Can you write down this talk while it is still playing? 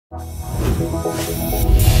My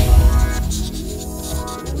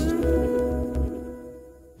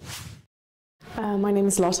name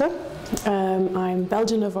is Lotte. I'm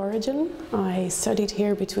Belgian of origin. I studied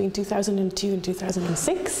here between 2002 and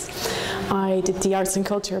 2006. I did the Arts and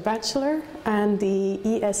Culture Bachelor and the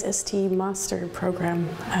ESST Master program,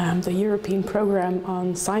 the European program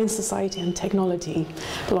on Science, Society and Technology,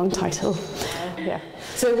 long title. Yeah.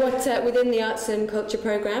 So what, within the Arts and Culture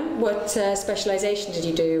program, what specialisation did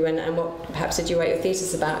you do, and what perhaps did you write your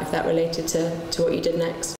thesis about, if that related to what you did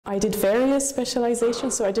next? I did various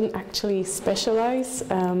specializations, so I didn't actually specialise.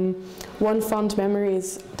 One fond memory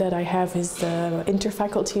that I have is the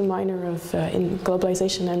interfaculty minor of in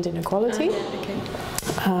globalization and inequality. Okay.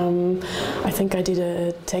 I think I did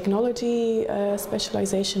a technology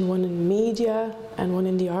specialization, one in media and one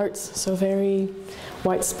in the arts, so very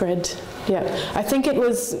widespread. Yeah, I think it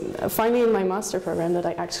was finally in my master program that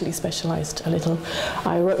I actually specialized a little.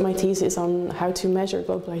 I wrote my thesis on how to measure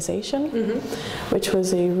globalization, which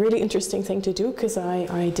was a really interesting thing to do because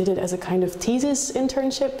I did it as a kind of thesis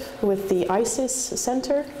internship with the ISIS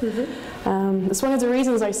Center. It's one of the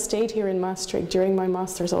reasons I stayed here in Maastricht during my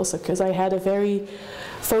masters also, because I had a very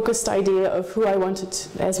focused idea of who I wanted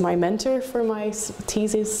as my mentor for my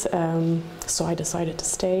thesis, so I decided to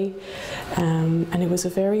stay, and it was a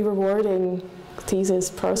very rewarding thesis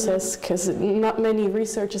process because not many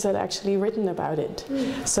researchers had actually written about it,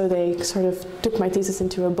 so they sort of took my thesis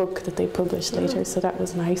into a book that they published later, so that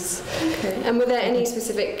was nice. Okay. And were there any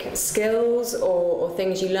specific skills or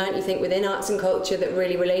things you learnt, you think, within arts and culture that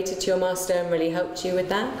really related to your master and really helped you with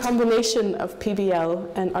that? The combination of PBL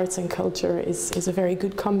and arts and culture is a very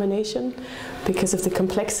good combination because of the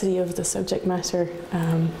complexity of the subject matter.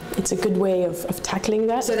 It's a good way of tackling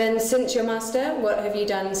that. So then, since your master, what have you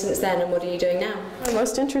done since then, and what are you doing now? The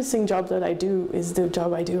most interesting job that I do is the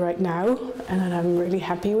job I do right now, and that I'm really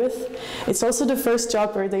happy with. It's also the first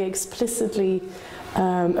job where they explicitly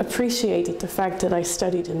appreciated the fact that I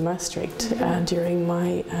studied in Maastricht. During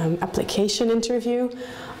my application interview,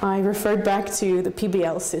 I referred back to the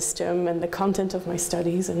PBL system and the content of my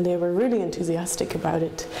studies, and they were really enthusiastic about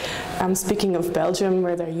it. Speaking of Belgium,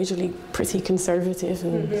 where they're usually pretty conservative,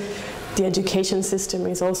 and the education system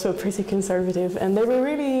is also pretty conservative, and they were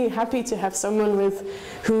really happy to have someone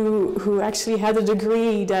who actually had a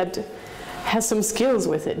degree that has some skills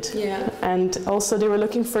with it. Yeah. And also they were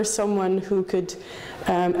looking for someone who could,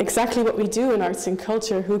 exactly what we do in arts and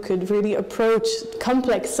culture, who could really approach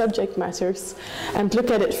complex subject matters and look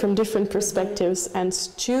at it from different perspectives and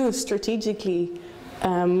choose strategically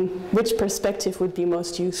which perspective would be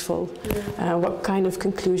most useful, what kind of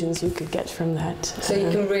conclusions you could get from that. So you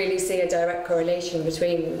can really see a direct correlation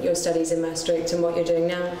between your studies in Maastricht and what you're doing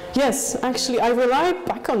now? Yes, actually I rely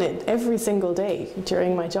back on it every single day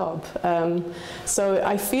during my job. So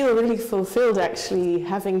I feel really fulfilled actually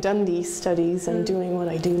having done these studies and doing what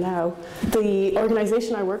I do now. The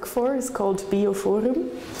organization I work for is called BioForum,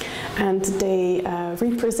 and they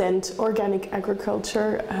represent organic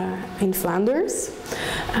agriculture in Flanders.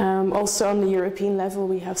 Also on the European level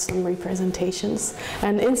we have some representations,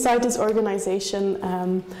 and inside this organization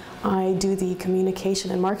I do the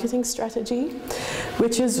communication and marketing strategy,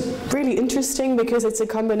 which is really interesting because it's a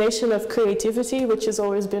combination of creativity, which has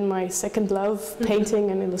always been my second love,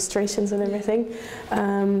 painting and illustrations and everything,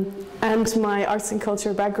 and my arts and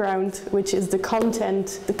culture background, which is the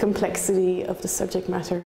content, the complexity of the subject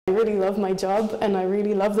matter. I really love my job, and I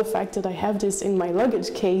really love the fact that I have this in my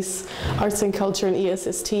luggage case, arts and culture and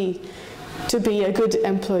ESST, to be a good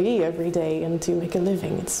employee every day and to make a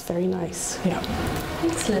living. It's very nice. Yeah.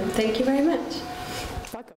 Excellent. Thank you very much.